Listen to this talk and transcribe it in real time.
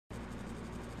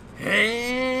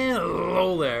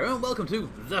Hello there, and welcome to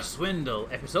The Swindle,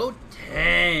 episode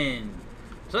 10.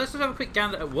 So let's just have a quick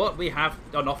gander at what we have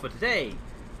on offer today.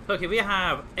 Okay, we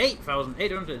have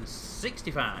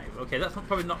 8,865. Okay, that's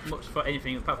probably not much for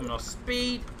anything apart from our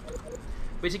speed.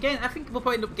 Which again, I think we'll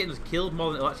probably end up getting us killed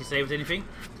more than it'll actually save us anything.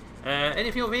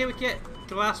 Anything over here we get?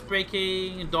 Glass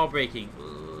breaking and door breaking.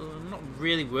 Not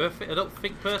really worth it, I don't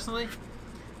think, personally.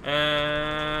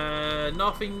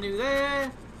 Nothing new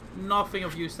there. Nothing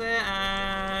of use there,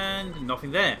 and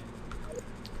nothing there.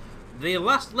 The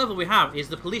last level we have is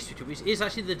the police retreat, which is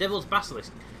actually the Devil's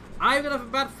Basilisk. I've got a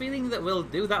bad feeling that we'll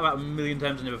do that about a million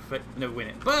times and never win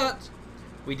it. But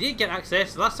we did get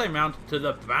access last time round to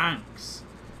the banks.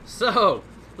 So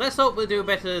let's hope we'll do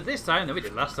better this time than we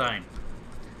did last time.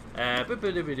 And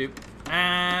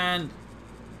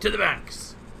to the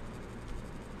banks.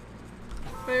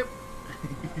 Boop.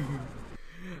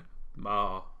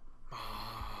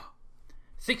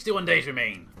 61 days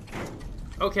remain.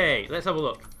 Okay, let's have a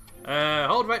look.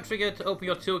 Hold right trigger to open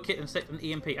your toolkit and set an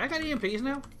EMP. I got EMPs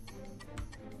now.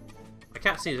 I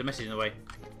can't see, there's a message in the way.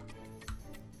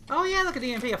 Oh yeah, look at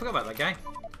the EMP. I forgot about that guy.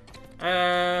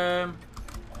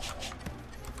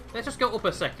 Let's just go up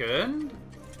a second.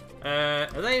 Are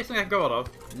they anything I can go out of?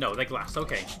 No, they're glass.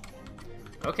 Okay.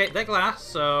 Okay, they're glass.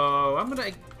 So I'm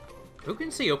gonna. Who can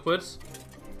see upwards?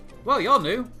 Well, you're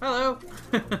new. Hello.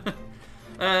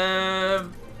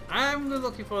 I'm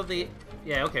looking for the...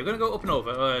 Yeah, okay, we're going to go up and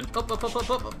over. Up, up, up, up,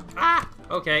 up, up. Ah!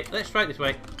 Okay, let's try it this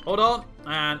way. Hold on.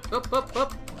 And up, up,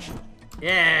 up.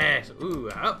 Yes! Ooh,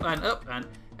 up and...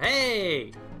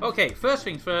 Hey! Okay, first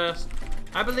things first.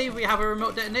 I believe we have a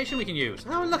remote detonation we can use.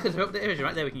 Oh, look, there's a remote detonation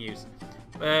right there we can use.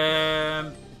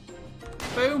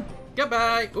 Boom.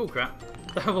 Goodbye. Oh, crap.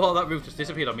 Well, that roof just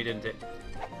disappeared on me, didn't it?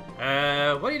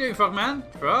 What are you doing, Frogman?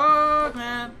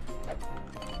 Frogman!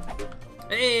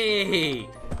 Hey!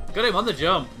 Got him on the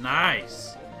jump.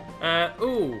 Nice.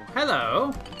 Ooh,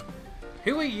 hello.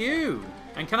 Who are you?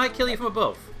 And can I kill you from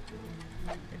above?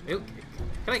 Can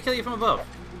I kill you from above?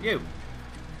 You.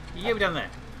 You down there.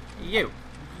 You.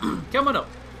 Come on up.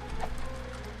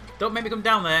 Don't make me come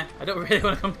down there. I don't really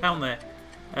want to come down there.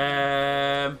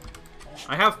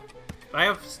 I have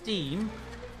steam.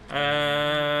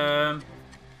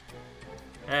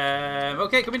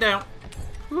 Okay, coming down.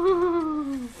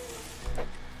 Woohoo!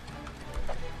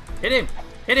 Hit him!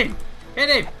 Hit him! Hit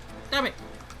him! Damn it!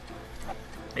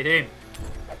 Hit him!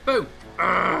 Boom!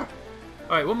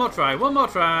 Alright, one more try. One more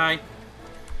try.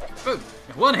 Boom!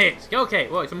 One hit. Okay,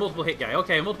 well, it's a multiple hit guy.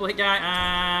 Okay, multiple hit guy,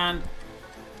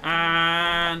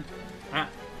 and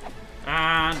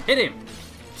hit him!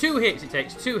 2 hits it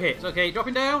takes. 2 hits. Okay,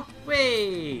 dropping down.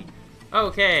 Whee!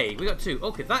 Okay, we got 2.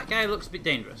 Okay, that guy looks a bit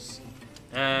dangerous.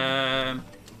 He's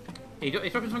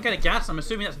dropping some kind of gas. I'm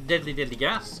assuming that's deadly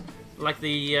gas. Like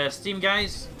the steam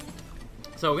guys.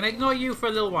 So we're going to ignore you for a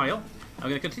little while. I'm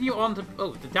going to continue on to...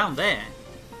 Oh, down there.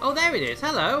 Oh, there it is.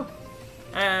 Hello.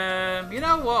 You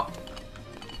know what?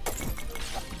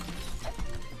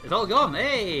 It's all gone.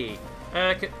 Hey.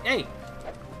 Hey.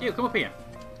 You, come up here.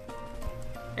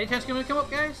 Any chance you're going to come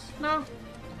up, guys? No?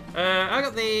 I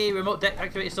got the remote deck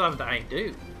activated, still haven't I?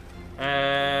 Do.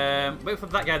 Wait for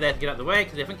that guy there to get out of the way,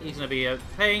 because I think he's going to be a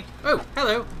pain. Oh,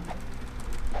 hello.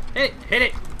 Hit it. Hit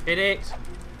it. Hit it!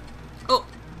 Oh!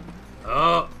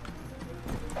 Oh!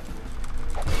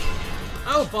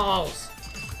 Oh, balls!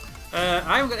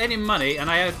 I haven't got any money, and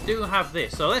I do have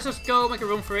this, so let's just go make a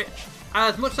run for it.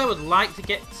 As much as I would like to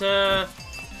get some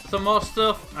more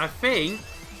stuff, I think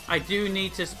I do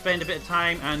need to spend a bit of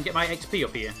time and get my XP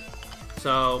up here.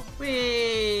 So,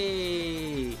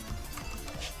 whee!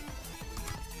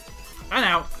 And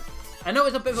out. I know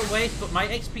it's a bit of a waste, but my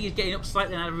XP is getting up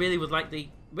slightly, and I really would like the...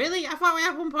 Really? I thought we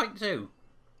had 1.2.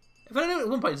 If I do it at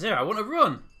 1.0, I want to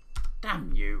run.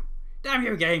 Damn you. Damn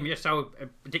you, game. You're so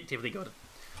addictively good.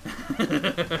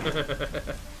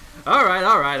 Alright,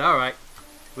 alright, alright.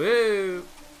 Woo.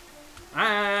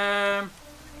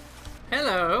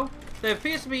 Hello. There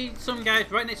appears to be some guys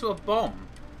right next to a bomb.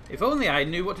 If only I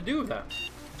knew what to do with that.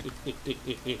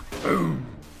 Boom.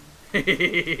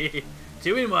 2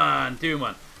 in 1. 2 in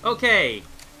 1. Okay.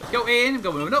 Let's go in.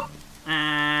 Go moving up.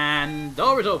 And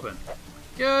door is open.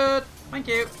 Good. Thank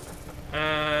you.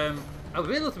 I would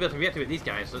really love to be able to reactivate these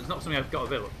guys, so it's not something I've got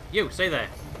available. You, stay there.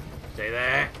 Stay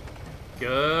there.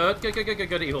 Good. Good, good, good, good,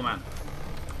 good, evil man.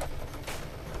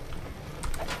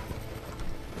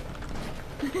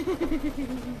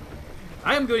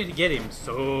 I am going to get him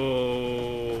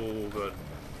so good.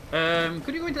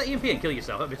 Could you go into that EMP and kill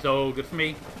yourself? That'd be so good for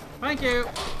me. Thank you.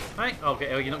 Right.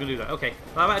 Okay, oh, you're not going to do that. Okay.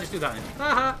 Well, I might just do that then.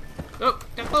 Haha. Oh,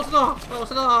 get close the door! Close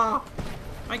the door!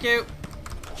 Thank you!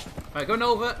 Right, going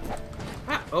over.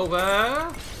 Ah,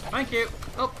 over. Thank you.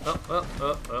 Up, up, up,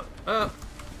 up, up, up.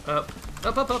 Up,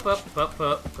 up, up, up, up, up,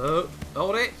 up, up.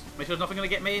 Hold it. Make sure there's nothing gonna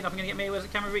get me. Nothing gonna get me. Where's the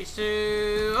camera reach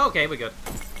to? Okay, we're good.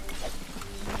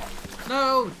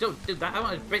 No, don't do that. I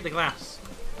want to break the glass.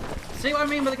 See what I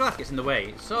mean when the glass gets in the way?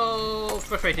 It's so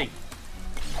frustrating.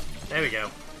 There we go.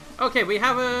 Okay, we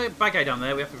have a bad guy down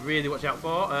there we have to really watch out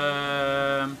for.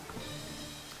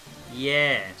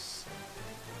 Yes.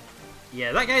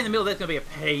 Yeah, that guy in the middle there's going to be a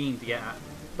pain to get at.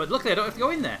 But luckily I don't have to go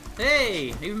in there.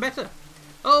 Hey, even better.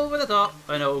 Over the top,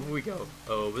 and over we go.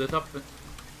 Over the top,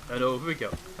 and over we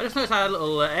go. I just noticed I had a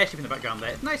little airship in the background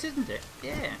there. It's nice, isn't it?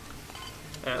 Yeah.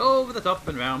 Over the top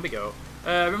and round we go.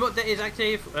 Remote data is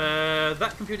active.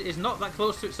 That computer is not that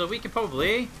close to it, so we can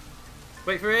probably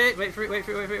wait for it. Wait for it. Wait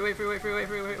for it. Wait for it. Wait for it. Wait for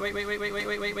it. Wait. Wait. Wait. Wait. Wait.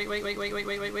 Wait. Wait. Wait. Wait. Wait. Wait. Wait.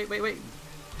 Wait. Wait. Wait. Wait. Wait.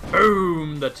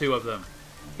 Boom! The two of them.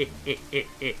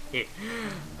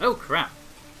 Oh crap!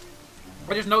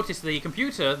 I just noticed the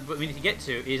computer that we need to get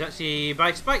to is actually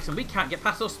by spikes, and we can't get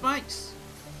past those spikes.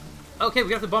 Okay,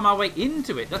 we have to bomb our way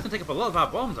into it. That's gonna take up a lot of our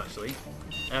bombs, actually.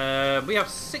 We have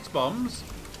 6 bombs.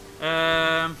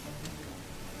 I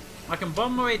can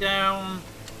bomb my way down.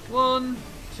 1,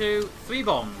 2, 3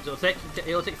 bombs. It'll take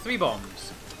 3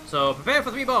 bombs. So prepare for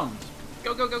 3 bombs.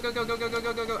 Go, go, go, go, go, go, go, go,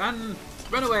 go, go, go, and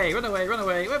run away, run away, run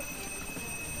away. Whoop.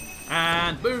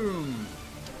 And boom.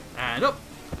 And up.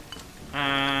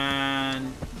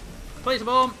 And place a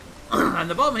bomb. And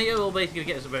the bomb here will basically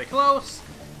get us very close.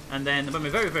 And then when we're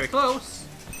very, very close,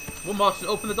 one more should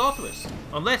open the door to us.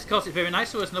 Unless, of course, it's very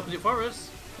nice to us and opens it for us.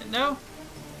 No?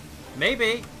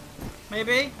 Maybe.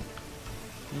 Maybe?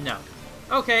 No.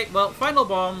 Okay, well, final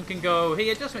bomb can go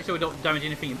here. Just make sure we don't damage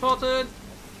anything important.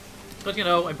 Because, you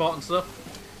know, important stuff.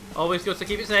 Always good to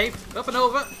keep it safe. Up and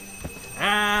over.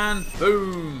 And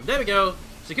boom. There we go.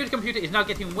 Security computer is now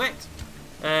getting wet.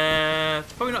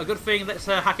 Probably not a good thing. Let's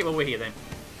hack it while we're here then.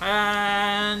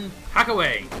 And hack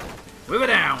away. Move it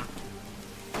down.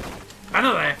 And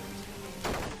a left.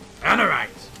 And a right.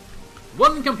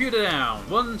 1 computer down.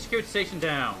 1 security station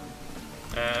down.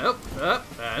 Up, up,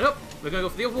 and up. We're going to go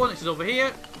for the other one, which is over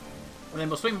here. And then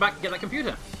we'll swing back and get that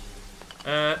computer.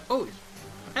 Oh,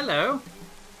 hello.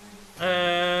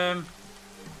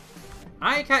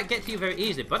 I can't get to you very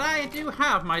easily, but I do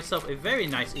have myself a very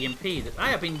nice EMP that I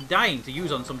have been dying to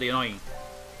use on somebody annoying.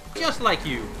 Just like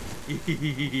you.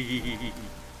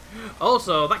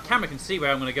 Also, that camera can see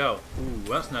where I'm going to go. Ooh,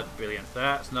 that's not brilliant.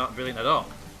 That's not brilliant at all.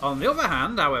 On the other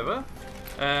hand, however,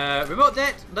 remote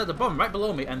det, there's a bomb right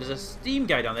below me, and there's a steam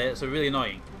guy down there that's really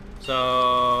annoying.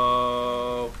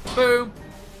 So, boom.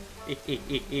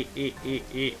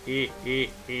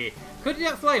 Could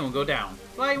that flying one go down?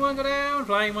 Flying one go down,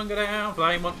 flying one go down,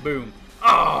 flying one, boom.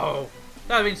 Oh!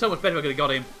 That would have been so much better if I could have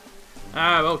got him.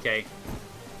 Okay.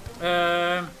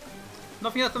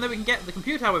 Nothing else on there we can get. The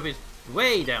computer, however, is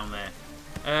way down there.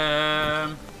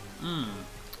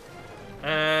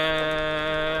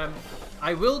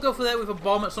 I will go for there with a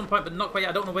bomb at some point, but not quite yet.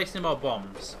 I don't want to waste any more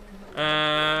bombs.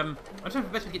 I'm trying to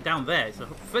best to get down there. It's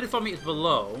 34 meters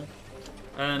below.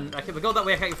 And if I go that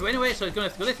way, I can't get through anyway, so it's going to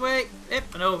have to go this way.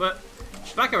 Up and over.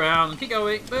 Back around. Keep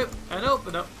going. Boop. And up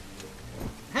and up.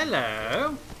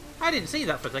 Hello. I didn't see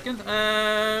that for a second.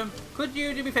 Could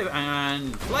you do me a favour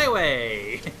and fly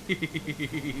away?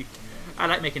 I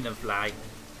like making them fly.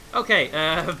 Okay.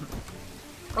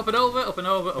 Up and over, up and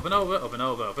over, up and over, up and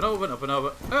over, up and over, up and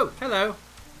over. Oh, hello.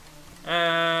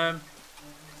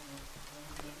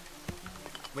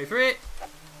 Wait for it.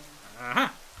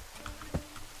 Aha.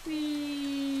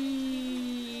 Whee!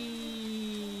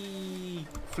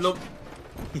 Flump.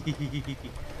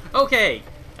 Okay.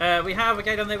 We have a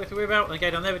guy down there we have to worry about, and a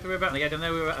guy down there we have to worry about, and a guy down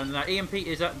there we have to worry about, and that EMP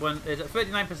is at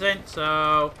 39%,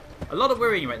 so a lot of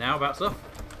worrying right now about stuff.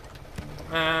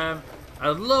 I'd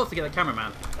love to get the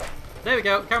cameraman. There we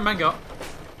go, cameraman got.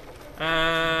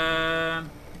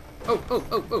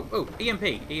 Oh, EMP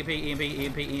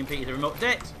is a remote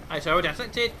det. So I already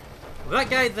selected. That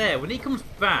guy there, when he comes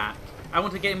back, I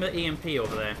want to get him with the EMP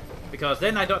over there. Because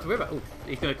then I don't have to worry about, oh,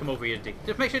 he's going to come over here.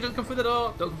 Just make sure he doesn't come through the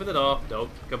door. Don't come through the door.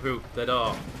 Don't come through the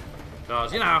door.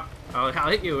 Because, you know, I'll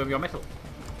hit you with your metal.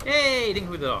 Hey, he didn't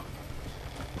come through the door.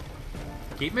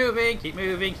 Keep moving, keep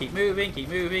moving, keep moving, keep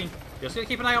moving. Just going to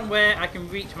keep an eye on where I can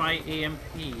reach my EMP.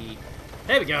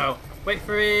 There we go. Wait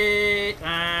for it.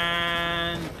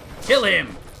 And kill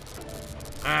him.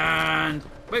 And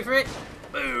wait for it.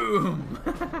 Boom!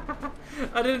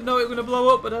 I didn't know it was going to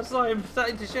blow up, but I saw him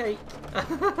starting to shake.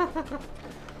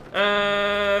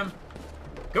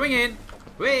 Going in.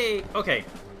 Wait. Okay.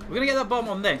 We're going to get that bomb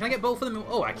on there. Can I get both of them?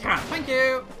 Oh, I can. Thank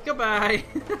you. Goodbye.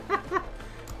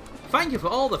 Thank you for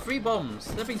all the free bombs.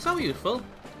 They've been so useful.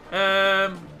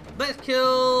 Let's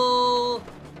kill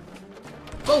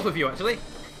both of you, actually.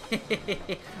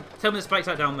 Tell me the spikes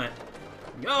are down there.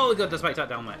 Oh, good, the spikes are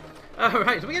down there.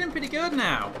 Alright, so we're getting pretty good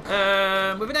now.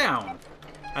 Move it down.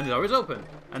 And the door is open.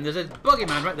 And there's a buggy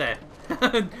man right there.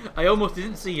 I almost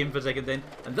didn't see him for a second then.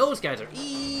 And those guys are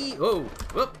whoa,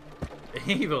 whoop,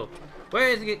 evil. Where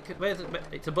is it? Where's it?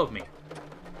 It's above me.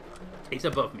 It's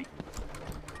above me.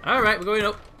 Alright, we're going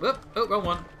up. Whoop, oh, wrong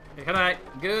one. Can I?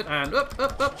 Good, and up,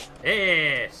 up, up.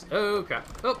 Yes. Oh, crap.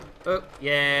 Up, up,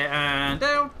 yeah, and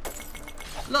down.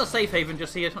 A little safe haven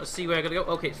just here. I just want to see where I'm going to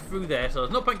go. Okay, it's through there, so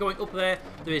there's no point going up there.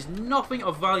 There is nothing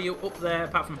of value up there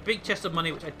apart from a big chest of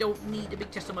money, which I don't need a big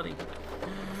chest of money.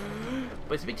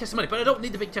 But it's a big chest of money, but I don't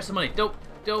need the big chest of money. Don't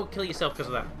kill yourself because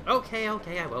of that. Okay,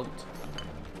 okay, I won't.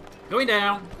 Going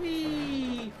down.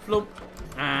 Whee! Flump.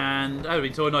 And I would have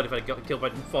been so annoyed if I got killed by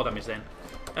 4 damage then.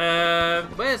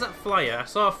 Where's that flyer? I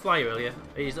saw a flyer earlier.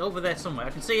 He's over there somewhere.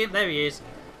 I can see him. There he is.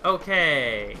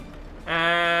 Okay.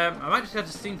 I might just have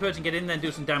to steam purge and get in there and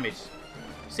do some damage.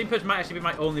 Steam purge might actually be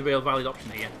my only real valid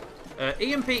option here.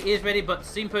 EMP is ready, but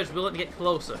steam purge will let me get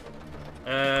closer.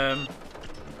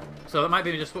 So that might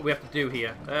be just what we have to do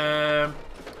here.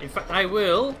 In fact, I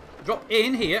will drop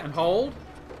in here and hold.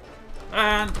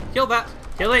 And kill that.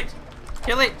 Kill it.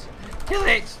 Kill it. Kill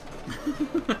it.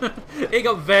 It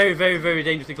got very, very, very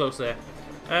dangerously close there.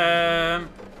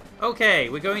 Okay,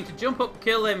 we're going to jump up,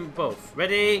 kill them both.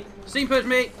 Ready? Steam purge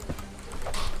me.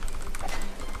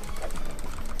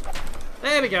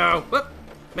 There we go. Whoop.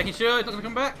 Making sure he's not going to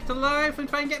come back to life and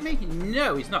try and get me.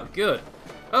 No, he's not good.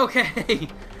 Okay.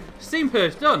 Steam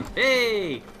purge done.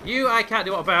 Hey, you I can't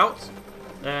do what about.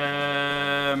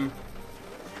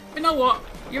 You know what?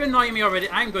 You're annoying me already.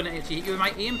 I'm going to actually hit you with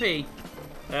my EMP.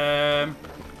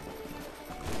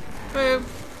 Boom.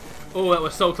 Oh, that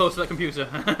was so close to that computer.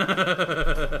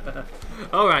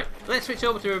 Alright, let's switch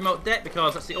over to a remote deck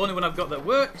because that's the only one I've got that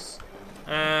works.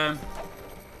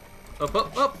 Up,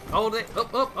 up, up, hold it,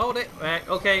 up, up, hold it.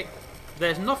 Okay,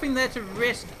 there's nothing there to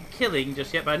risk killing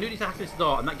just yet, but I do need to hack this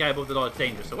door, and that guy above the door is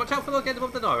dangerous. So watch out for those guys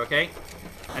above the door, okay?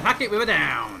 And hack it with a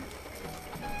down.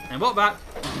 And walk back.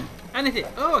 And hit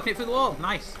it. Oh, I can hit through the wall.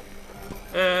 Nice.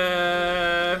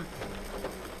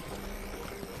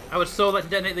 I would so like to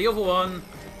detonate the other one.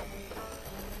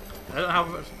 I don't know how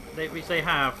much which they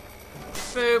have.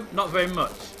 Boom. Not very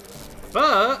much.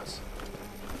 But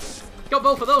got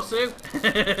both of those two.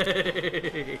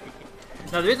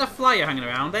 Now there is a flyer hanging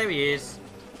around. There he is.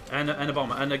 And a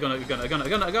bomber. And a gunner.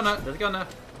 There's a gunner.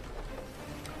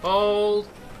 Hold.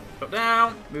 Drop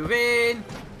down. Move in.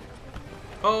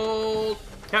 Hold.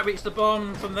 Can't reach the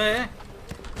bomb from there.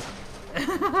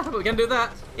 But we can do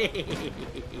that.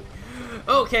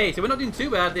 Okay, so we're not doing too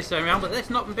bad this time around, but let's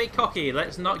not be cocky.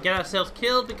 Let's not get ourselves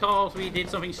killed because we did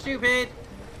something stupid.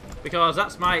 Because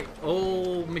that's my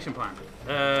old mission plan.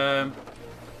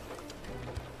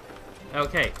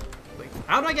 Okay. Wait,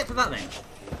 how do I get to that then?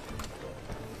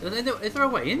 Is there a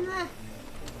way in there?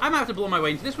 I might have to blow my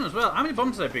way into this one as well. How many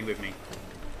bombs did I bring with me?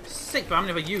 6, but how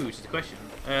many have I used is the question.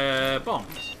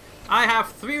 Bombs. I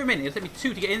have 3 remaining. It'll take me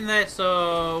 2 to get in there,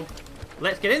 so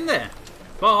let's get in there.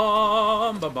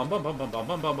 Bomb, bomb, bomb, bomb, bomb, bomb, bomb,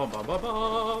 bomb, bomb, bomb, bomb, bomb,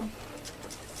 bomb.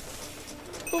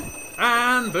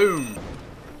 And boom.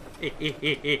 I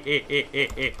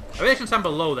really shouldn't stand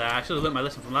below there. I should have learnt my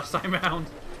lesson from last time round.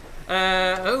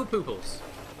 Oh, pooples.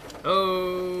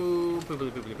 Oh,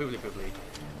 pooply, pooply, pooply, pooply.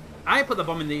 I put the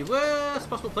bomb in the worst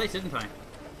possible place, didn't I?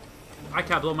 I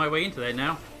can't blow my way into there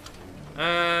now.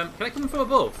 Can I come from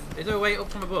above? Is there a way up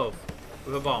from above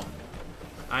with a bomb?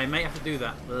 I may have to do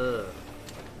that. Ugh.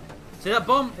 See that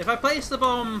bomb? If I place the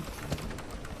bomb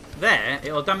there,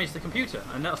 it'll damage the computer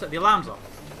and that'll set the alarms off.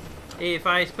 If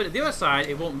I put it the other side,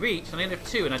 it won't reach, and I only have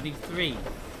 2 and I need 3.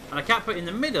 And I can't put it in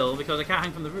the middle because I can't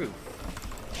hang from the roof.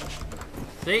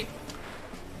 See?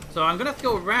 So I'm going to have to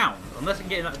go around, unless I can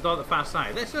get in that door at the far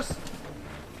side. Let's just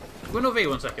run over here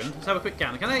 1 second. Let's have a quick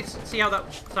scan. Can I see how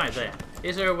that side there?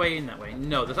 Is there a way in that way?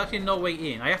 No, there's actually no way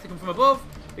in. I have to come from above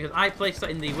because I placed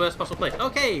that in the worst possible place.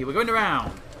 Okay, we're going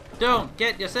around. Don't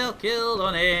get yourself killed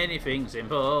on anything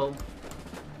simple.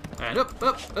 And up,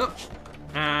 up, up.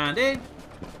 And in.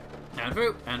 And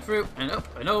through, and up,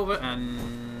 and over,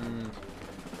 and...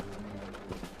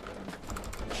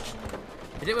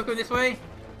 Is it working this way?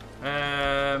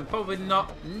 Probably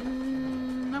not.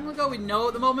 I'm going to go with no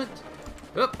at the moment.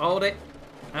 Up, hold it.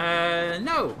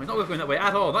 No, it's not working that way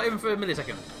at all. Not even for a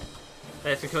millisecond.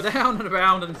 Let's go down and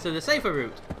around and to the safer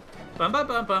route. Bum, bum,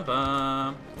 bum, bum,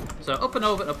 bum. So up and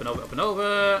over, up and over, up and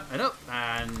over, and up,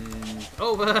 and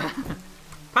over.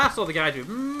 Past all the guys with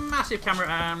massive camera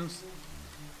arms.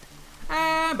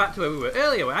 And back to where we were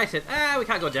earlier, where I said, we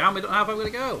can't go down, we don't know how far we're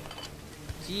going to go.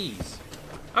 Jeez.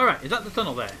 Alright, is that the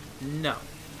tunnel there? No.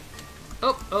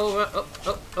 Up, over,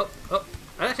 up.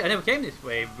 Actually, I never came this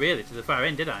way, really, to the far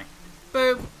end, did I?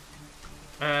 Boom.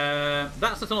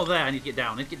 That's the tunnel there I need to get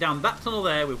down. I need to get down that tunnel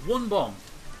there with one bomb.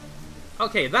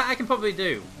 Okay, that I can probably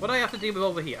do. What do I have to deal with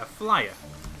over here? A flyer.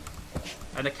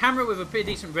 And a camera with a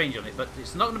pretty decent range on it, but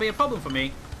it's not going to be a problem for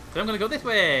me. So I'm going to go this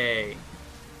way.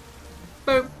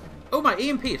 Boom. Oh, my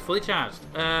EMP is fully charged.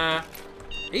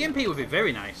 EMP would be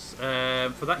very nice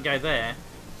for that guy there.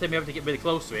 So we have to get really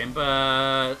close to him,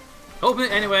 but open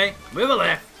it anyway. Move a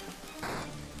left.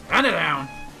 And a down.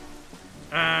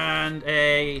 And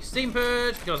a steam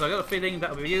purge, because I've got a feeling that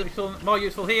will be useful, more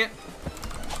useful here.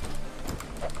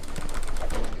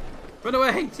 Run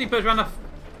away! Steam purge ran off.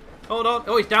 Hold on.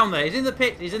 Oh, he's down there. He's in the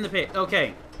pit. He's in the pit.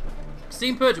 Okay.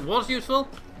 Steam purge was useful.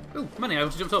 Ooh, money. I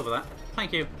almost jumped over that.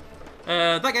 Thank you.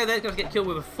 That guy there's going to get killed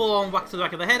with a full-on whack to the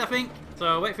back of the head, I think.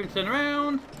 So wait for him to turn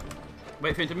around.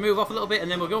 Wait for him to move off a little bit, and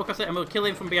then we'll go across it and we'll kill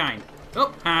him from behind.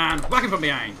 Up and whack him from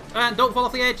behind. And don't fall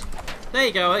off the edge. There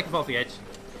you go. They can fall off the edge.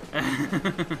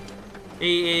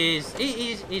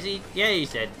 Yeah,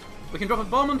 he's dead. We can drop a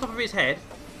bomb on top of his head.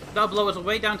 That'll blow us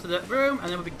way down to the room, and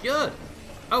then we'll be good.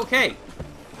 Okay.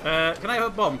 Can I have a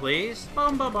bomb, please?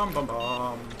 Bomb.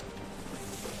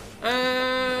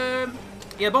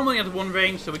 Yeah, bomb only has one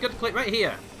range, so we've got to click right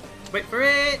here. Wait for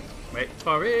it. Wait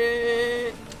for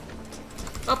it.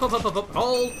 Up.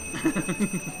 Hold.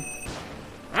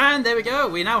 And there we go.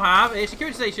 We now have a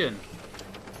security station.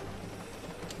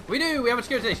 We do. We have a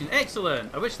security station.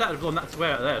 Excellent. I wish that had blown that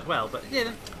square out there as well, but it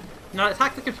didn't. Now let's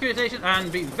hack the security station and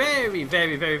be very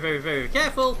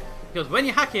careful, because when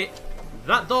you hack it,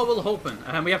 that door will open,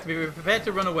 and we have to be prepared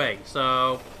to run away.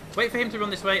 So wait for him to run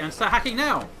this way and start hacking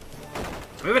now.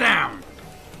 Move it down.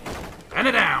 And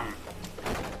a down.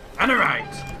 And a right.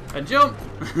 And jump.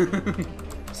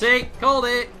 See? Called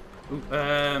it. Ooh,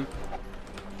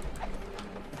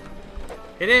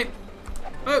 hit it.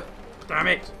 Oh, damn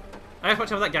it. I have to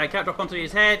watch out for that guy. Can't drop onto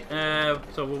his head.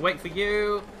 So we'll wait for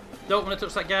you. Don't want to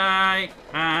touch that guy.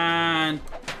 And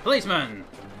policeman.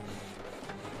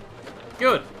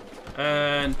 Good.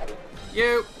 And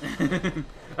you. I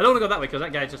don't want to go that way because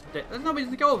that guy just... There's nobody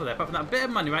to go over there apart from that bit of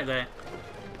money right there.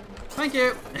 Thank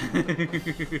you.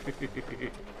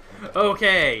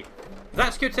 Okay.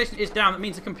 That security station is down. That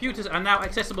means the computers are now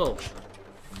accessible.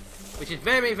 Which is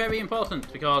very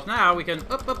important, because now we can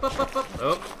up,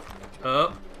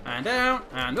 and down,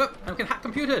 and up, and we can hack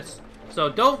computers. So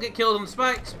don't get killed on the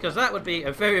spikes, because that would be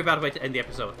a very bad way to end the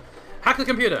episode. Hack the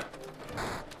computer.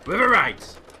 With a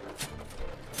right.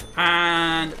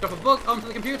 And drop a bug onto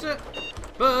the computer.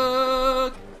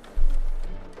 Bug.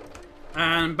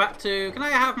 And back to... Can I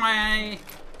have my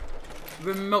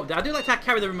remote? I do like to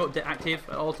carry the remote active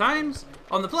at all times.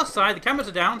 On the plus side, the cameras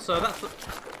are down, so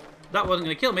that wasn't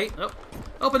going to kill me. Oh.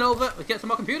 Up and over. Let's get some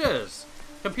more computers.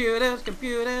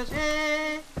 Computers,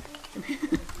 yeah.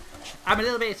 I'm a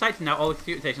little bit excited now all the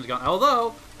computer stations are gone.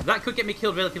 Although, that could get me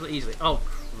killed relatively easily. Oh,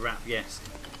 crap, yes.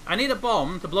 I need a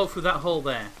bomb to blow through that hole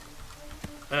there.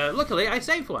 Luckily, I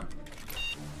saved one.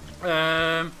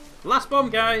 Last bomb,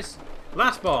 guys.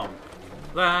 Last bomb.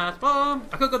 Last bomb.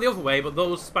 I could go the other way, but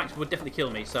those spikes would definitely kill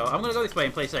me. So I'm going to go this way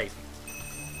and play safe.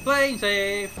 Playing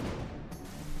safe.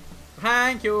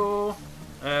 Thank you.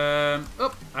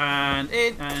 Up and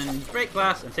in and break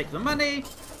glass and take the money.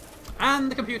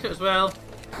 And the computer as well.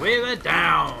 With a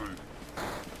down.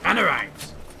 And a right.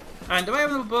 And do I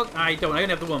have another bug? I don't. I only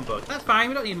have the one bug. That's fine.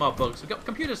 We don't need more bugs. We've got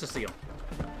computers to steal.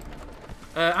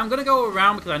 I'm going to go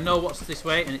around because I know what's this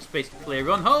way. And it's basically clear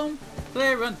run home.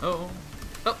 Clear run home.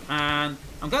 Up and...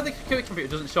 I'm glad the security computer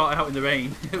doesn't short out in the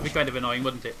rain. It would be kind of annoying,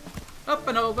 wouldn't it? Up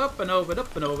and over, up and over,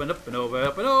 up and over, and up and over,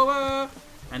 up and over.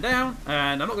 And down.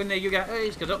 And I'm not going near you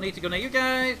guys because I don't need to go near you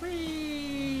guys.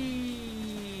 Whee!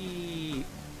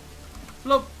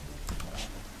 Flub.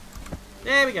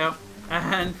 There we go.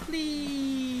 And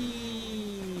flee.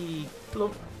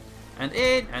 Flub. And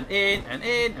in, and in, and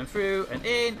in, and through, and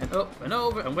in, and up, and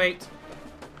over, and wait.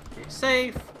 It's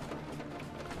safe.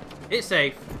 It's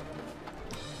safe.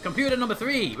 Computer number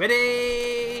 3,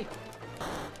 ready?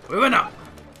 Moving up.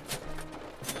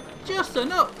 Just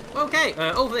enough. Okay,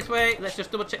 over this way. Let's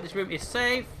just double check this room is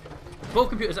safe. Both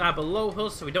computers are below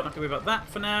us, so we don't have to worry about that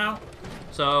for now.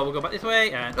 So we'll go back this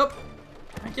way and up.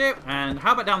 Thank you. And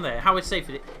how about down there? How is safe?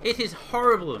 It is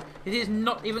horrible. It is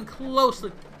not even close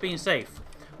to being safe.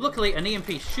 Luckily, an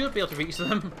EMP should be able to reach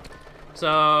them.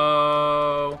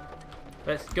 So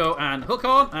let's go and hook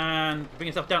on and bring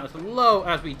yourself down as low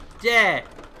as we dare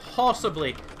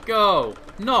possibly go.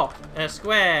 Not a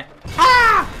square.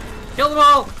 Ah! Kill them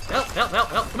all! Help, help, help,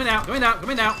 help. Come in now, come in now, come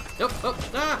in now. Oh, oh,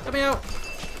 ah, let me out.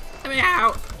 Let me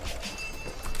out.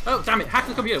 Oh, damn it. Hack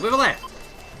the computer. With a left.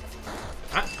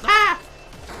 Ah!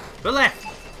 With a left.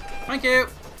 Thank you.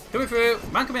 Coming through.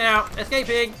 Man coming out.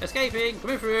 Escaping. Escaping.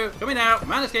 Coming through. Coming out.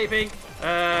 Man escaping.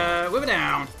 With a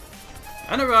down.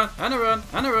 And a run. And a run.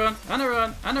 And a run. And a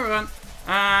run. And a run.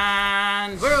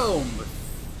 And we're home.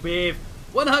 With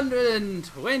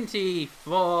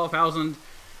 124,000.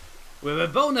 With a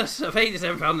bonus of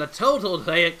 87,000. A total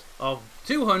hit of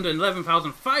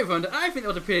 211,500. I think that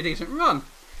was a pretty decent run.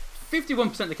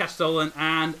 51% of the cash stolen,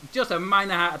 and just a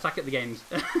minor heart attack at the games.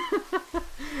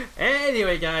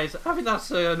 Anyway, guys, I think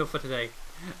that's enough for today.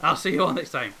 I'll see you all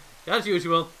next time. As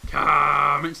usual,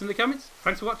 comments in the comments.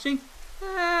 Thanks for watching,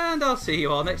 and I'll see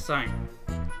you all next time.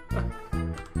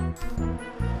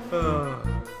 Oh.